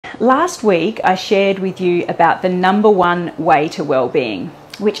Last week I shared with you about the number one way to well-being,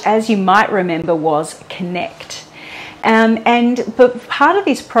 which, as you might remember, was connect. But part of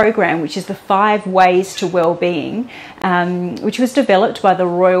this program, which is the 5 ways to well-being, which was developed by the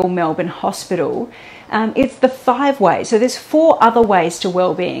Royal Melbourne Hospital, it's the 5 ways. So there's 4 other ways to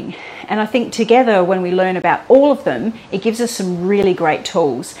well-being. And I think together, when we learn about all of them, it gives us some really great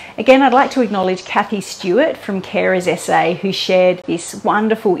tools. Again, I'd like to acknowledge Kathy Stewart from Carers SA, who shared this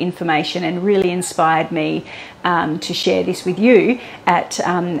wonderful information and really inspired me to share this with you at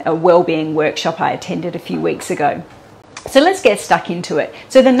a wellbeing workshop I attended a few weeks ago. So let's get stuck into it.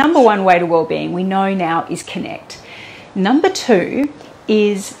 So the number 1 way to well-being we know now is connect. Number 2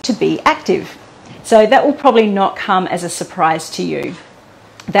 is to be active. So that will probably not come as a surprise to you.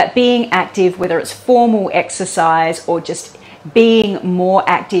 That being active, whether it's formal exercise or just being more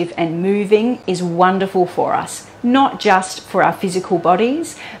active and moving, is wonderful for us. Not just for our physical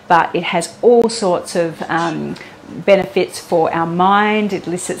bodies, but it has all sorts of benefits for our mind. It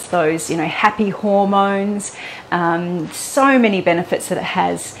elicits those, happy hormones. So many benefits that it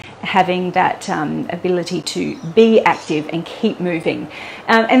has, having that ability to be active and keep moving.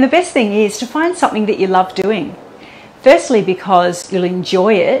 And the best thing is to find something that you love doing. Firstly, because you'll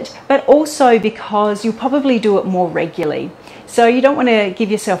enjoy it, but also because you'll probably do it more regularly. So you don't want to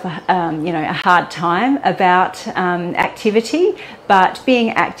give yourself a hard time about activity, but being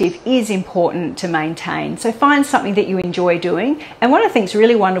active is important to maintain. So find something that you enjoy doing. And one of the things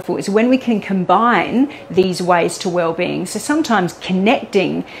really wonderful is when we can combine these ways to well-being. So sometimes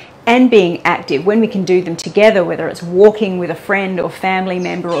connecting and being active, when we can do them together, whether it's walking with a friend or family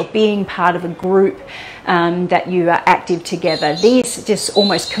member or being part of a group that you are active together, this just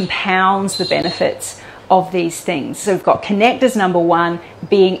almost compounds the benefits of these things. So we've got connect as number 1,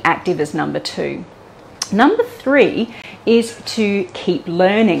 being active as number 2. Number 3 is to keep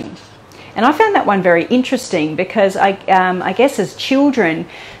learning. And I found that one very interesting because I guess as children,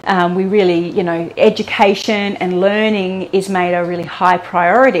 we really, education and learning is made a really high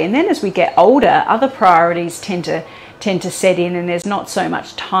priority. And then as we get older, other priorities tend to set in, and there's not so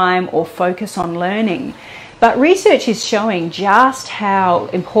much time or focus on learning. But research is showing just how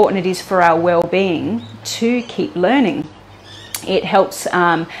important it is for our well-being to keep learning. It helps,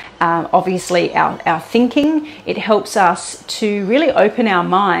 obviously, our thinking. It helps us to really open our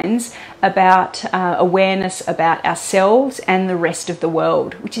minds about awareness about ourselves and the rest of the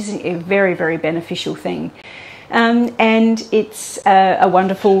world, which is a very, very beneficial thing. And it's a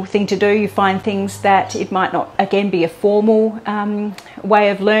wonderful thing to do. You find things that it might not, again, be a formal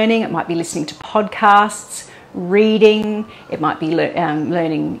way of learning. It might be listening to podcasts, reading, it might be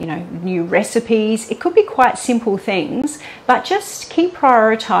learning new recipes. It could be quite simple things, but just keep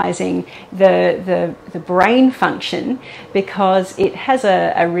prioritizing the brain function, because it has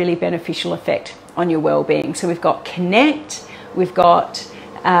a really beneficial effect on your well-being. So we've got connect, we've got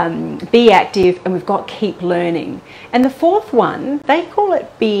be active, and we've got keep learning. And the 4th one, they call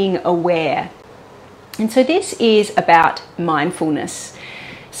it being aware. And so this is about mindfulness.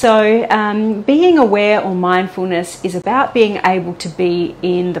 So being aware or mindfulness is about being able to be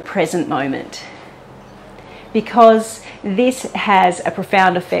in the present moment, because this has a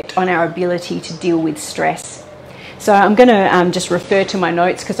profound effect on our ability to deal with stress. So I'm going to just refer to my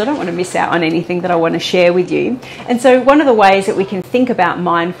notes because I don't want to miss out on anything that I want to share with you. And so one of the ways that we can think about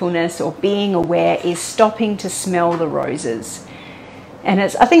mindfulness or being aware is stopping to smell the roses. And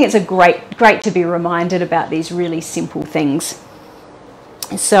I think it's great to be reminded about these really simple things.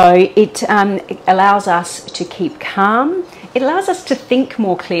 So it allows us to keep calm. It allows us to think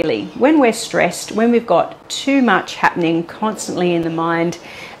more clearly. When we're stressed, when we've got too much happening constantly in the mind,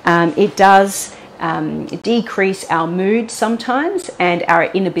 it does decrease our mood sometimes and our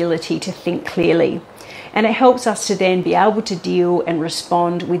inability to think clearly. And it helps us to then be able to deal and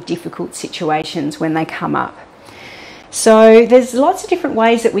respond with difficult situations when they come up. So there's lots of different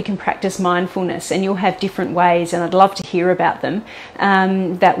ways that we can practice mindfulness, and you'll have different ways, and I'd love to hear about them,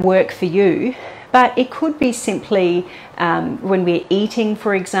 that work for you. But it could be simply when we're eating,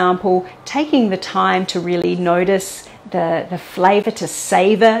 for example, taking the time to really notice the flavour, to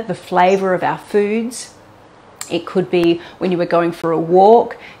savour the flavour of our foods. It could be when you were going for a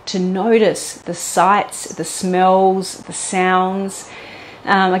walk, to notice the sights, the smells, the sounds.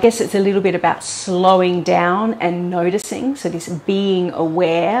 I guess it's a little bit about slowing down and noticing. So this being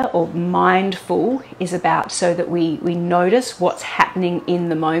aware or mindful is about so that we notice what's happening in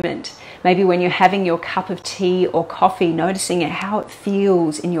the moment. Maybe when you're having your cup of tea or coffee, noticing it, how it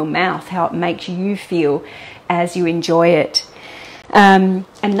feels in your mouth, how it makes you feel as you enjoy it.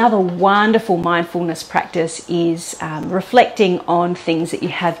 Another wonderful mindfulness practice is reflecting on things that you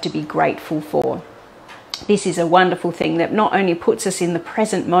have to be grateful for. This is a wonderful thing that not only puts us in the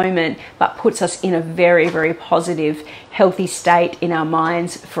present moment, but puts us in a very, very positive, healthy state in our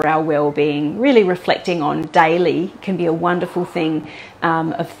minds for our well-being. Really reflecting on daily can be a wonderful thing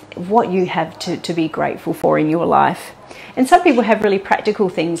of what you have to be grateful for in your life. And some people have really practical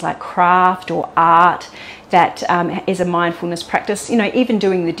things like craft or art that is a mindfulness practice. You know, even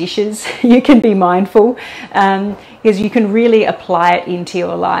doing the dishes, you can be mindful because you can really apply it into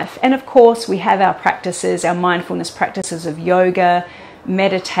your life. And of course, we have our practices, our mindfulness practices of yoga,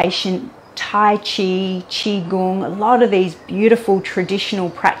 meditation, Tai Chi, Qigong. A lot of these beautiful traditional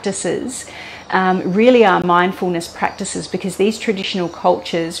practices really are mindfulness practices, because these traditional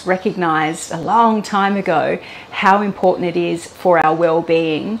cultures recognized a long time ago how important it is for our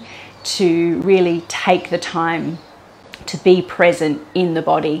well-being to really take the time to be present in the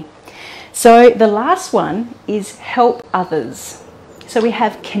body. So the last one is help others. So we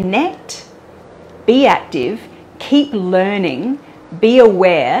have connect, be active, keep learning, be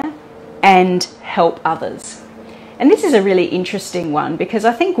aware, and help others. And this is a really interesting one, because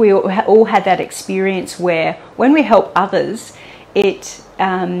I think we all had that experience where when we help others, it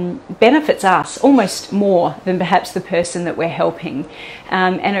benefits us almost more than perhaps the person that we're helping.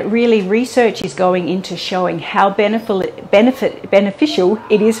 And it really, research is going into showing how beneficial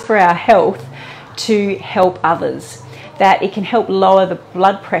it is for our health to help others. That it can help lower the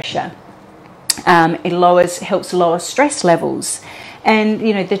blood pressure. It helps lower stress levels. And,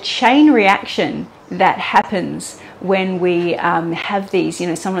 you know, the chain reaction that happens when we have these, you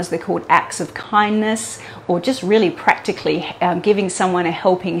know, sometimes they're called acts of kindness, or just really practically giving someone a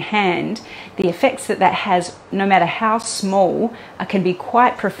helping hand, the effects that that has, no matter how small, can be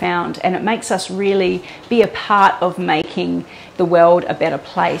quite profound. And it makes us really be a part of making the world a better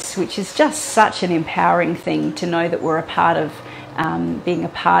place, which is just such an empowering thing to know that we're a part of, being a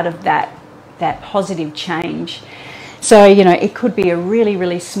part of that positive change. So, you know, it could be a really,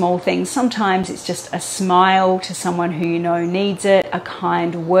 really small thing. Sometimes it's just a smile to someone who you know needs it, a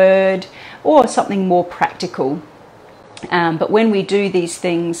kind word, or something more practical. But when we do these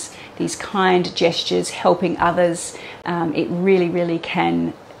things, these kind gestures, helping others, it really, really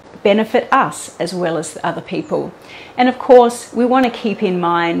can benefit us as well as other people. And of course, we want to keep in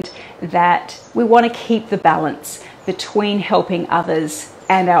mind that we want to keep the balance between helping others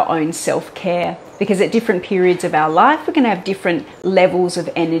and our own self-care, because at different periods of our life we're going to have different levels of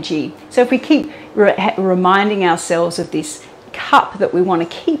energy. So if we keep reminding ourselves of this cup that we want to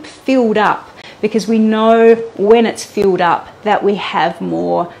keep filled up, because we know when it's filled up that we have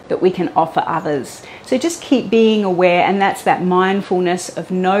more that we can offer others. So just keep being aware, and that's that mindfulness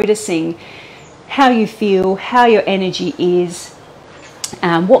of noticing how you feel, how your energy is,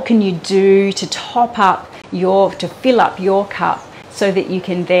 what can you do to top up to fill up your cup, so that you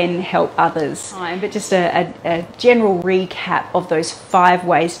can then help others. But just a general recap of those 5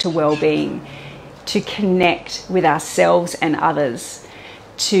 ways to well-being: to connect with ourselves and others,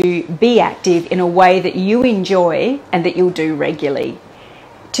 to be active in a way that you enjoy and that you'll do regularly,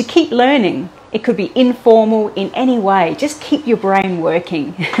 to keep learning. It could be informal in any way, just keep your brain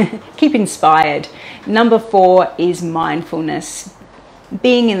working, keep inspired. Number 4 is mindfulness,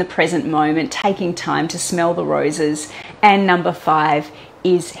 being in the present moment, taking time to smell the roses. And number 5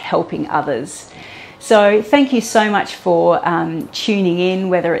 is helping others. So thank you so much for tuning in,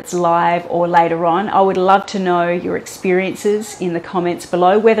 whether it's live or later on. I would love to know your experiences in the comments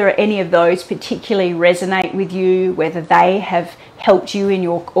below, whether any of those particularly resonate with you, whether they have helped you in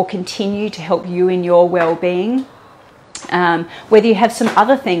your, or continue to help you in your well-being. Whether you have some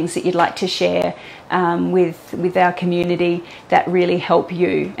other things that you'd like to share with our community that really help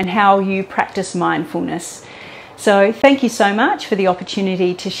you, and how you practice mindfulness. So thank you so much for the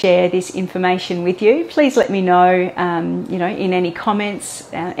opportunity to share this information with you. Please let me know, you know, in any comments,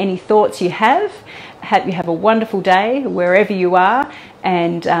 any thoughts you have. Hope you have a wonderful day wherever you are,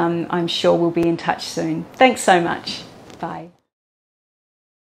 and I'm sure we'll be in touch soon. Thanks so much. Bye.